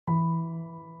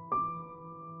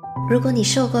如果你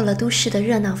受够了都市的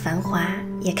热闹繁华，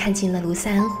也看尽了卢塞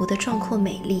恩湖的壮阔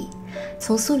美丽，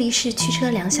从苏黎世驱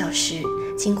车2小时，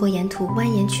经过沿途蜿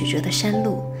蜒曲折的山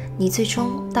路，你最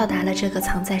终到达了这个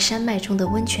藏在山脉中的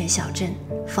温泉小镇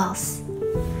Vals。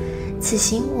此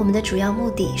行我们的主要目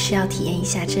的是要体验一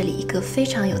下这里一个非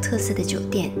常有特色的酒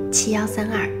店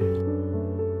7132。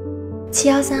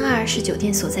7132是酒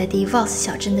店所在地 Vals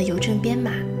小镇的邮政编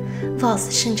码。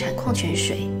Vals 盛产矿泉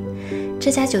水。这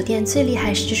家酒店最厉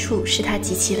害之处是它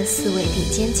集齐了4位顶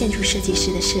尖建筑设计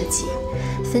师的设计，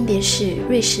分别是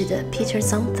瑞士的 Peter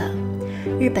Zumthor、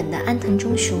日本的安藤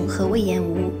忠雄和魏延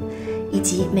吾，以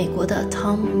及美国的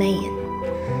Tom Mayen。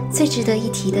最值得一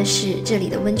提的是，这里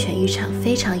的温泉浴场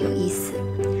非常有意思，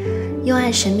幽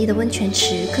暗神秘的温泉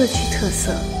池各具特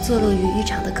色，坐落于浴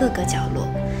场的各个角落，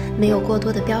没有过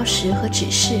多的标识和指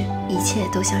示，一切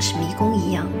都像是迷宫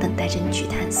一样，等待着你去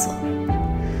探索。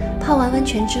泡完温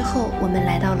泉之后，我们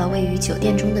来到了位于酒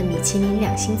店中的米其林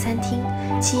2星餐厅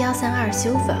7132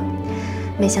 Silver，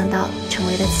 没想到成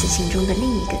为了此行中的另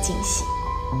一个惊喜。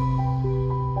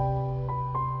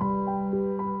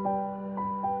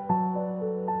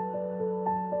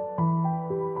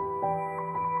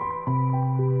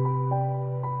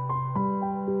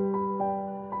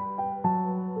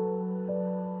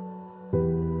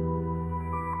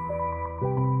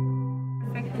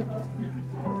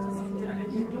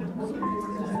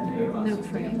No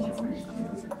French.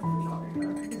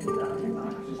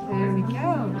 There we go.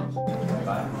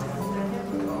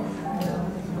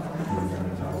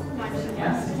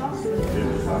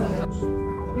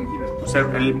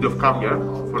 Serve a little bit of caviar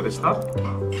for the start.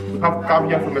 We have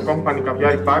caviar from the company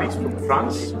Caviar Paris from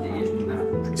France.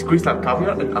 It's crystal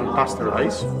caviar and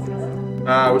unpasteurized.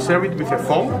 We serve it with a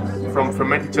foam from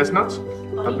fermented chestnuts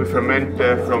that we ferment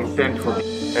from 10 to 14.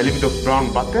 A little bit of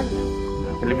brown butter,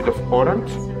 a little bit of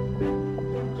orange,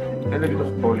 and a little bit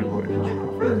of olive oil.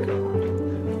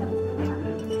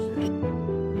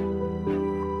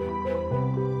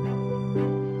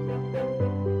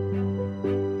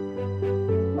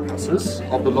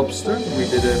 Of the lobster, we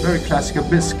did a very classic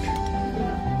bisque,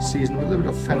 seasoned with a little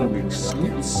bit of fenugreek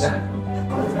seeds.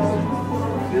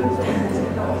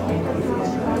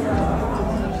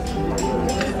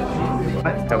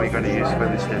 That we're going to use for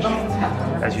this dish.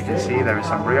 As you can see, there is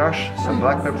some brioche, some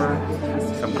black pepper,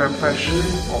 some creme fraiche,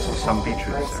 also some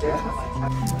beetroot.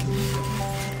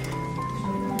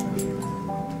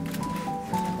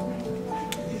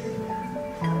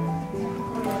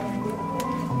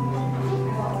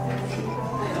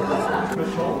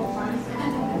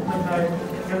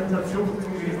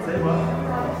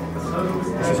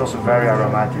 This is also very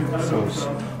aromatic, so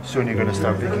soon you're going to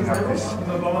start picking up this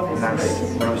nice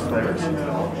roast flavors.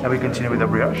 Now we continue with the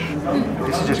brioche.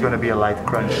 This is just going to be a light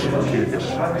crunch to the dish.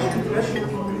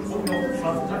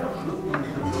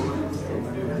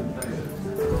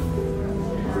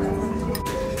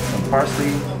 Some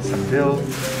parsley, some dill.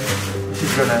 This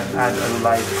is going to add a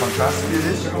light contrast to the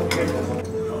dish.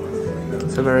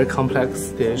 It's a very complex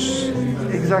dish.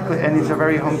 Exactly, and it's a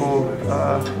very humble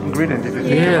ingredient if you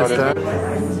think about it.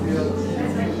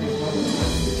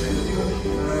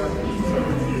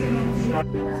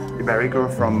 Iberico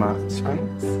from Spain.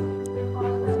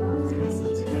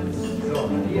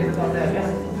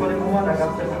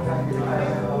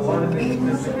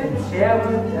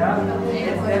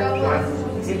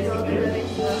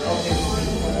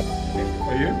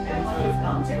 For you?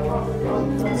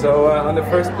 So on the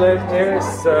first plate here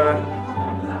is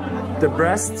the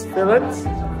breast fillet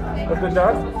of the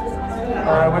duck,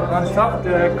 with on top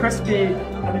the crispy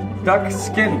duck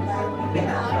skin.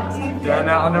 Then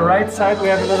on the right side we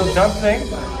have a little dumpling,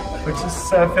 which is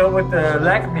filled with the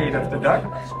leg meat of the duck.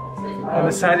 On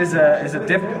the side is a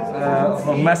dip of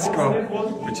mesco,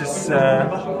 which is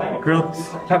grilled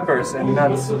peppers and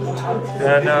nuts.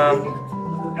 Then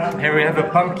here we have a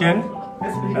pumpkin,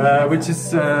 which is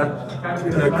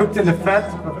cooked in the fat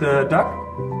of the duck.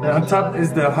 And on top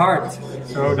is the heart.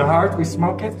 So the heart, we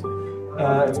smoke it.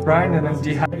 It's brine and then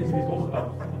dehydrated.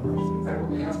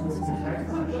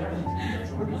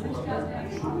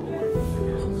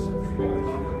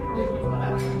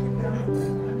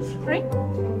 Right?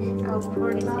 I'll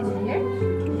pour this in here.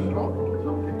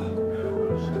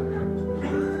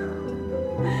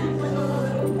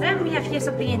 Then we have here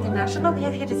something international. We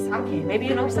have here the sake. Maybe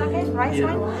you know sake, rice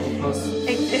wine?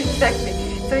 Exactly.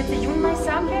 So it's a Yunmai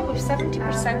sake with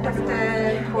 70% of the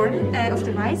corn, of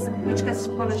the rice, which gets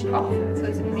polished off. So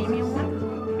it's a premium one.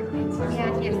 We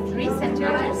have here 3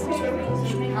 centimeters in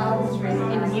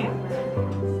here.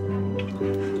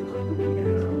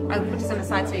 I'll put this on the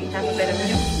side so you can have a better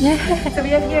view. So we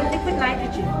have here liquid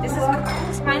nitrogen. This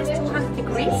is minus 200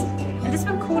 degrees. And this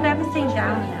will cool everything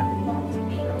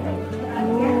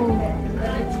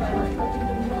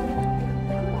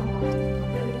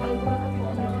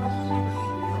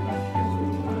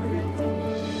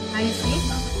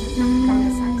From the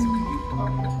sides.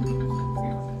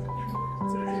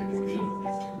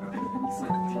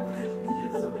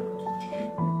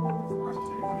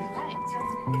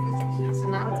 Right. So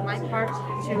now it's my part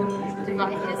to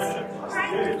divide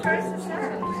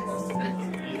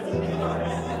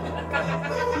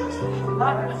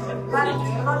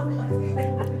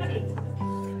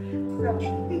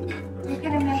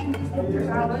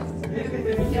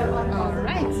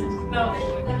Alright.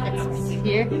 Let's see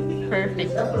here.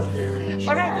 Perfect.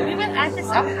 Alright, we will add this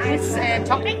up with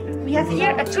topping. We have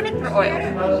here a juniper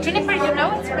oil. Juniper, you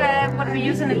know, it's what we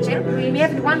use in the gym. We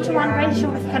have a 1-to-1 ratio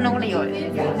with canola oil.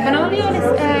 Canola oil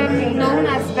is known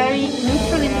as very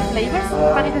neutral in the flavors,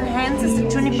 but it enhances the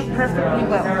juniper perfectly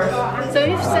well. So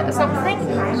we have something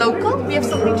local, we have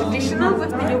something traditional with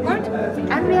the yogurt,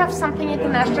 and we have something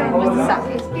international with the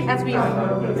sake, as we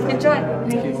enjoy.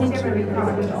 Thank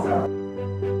you.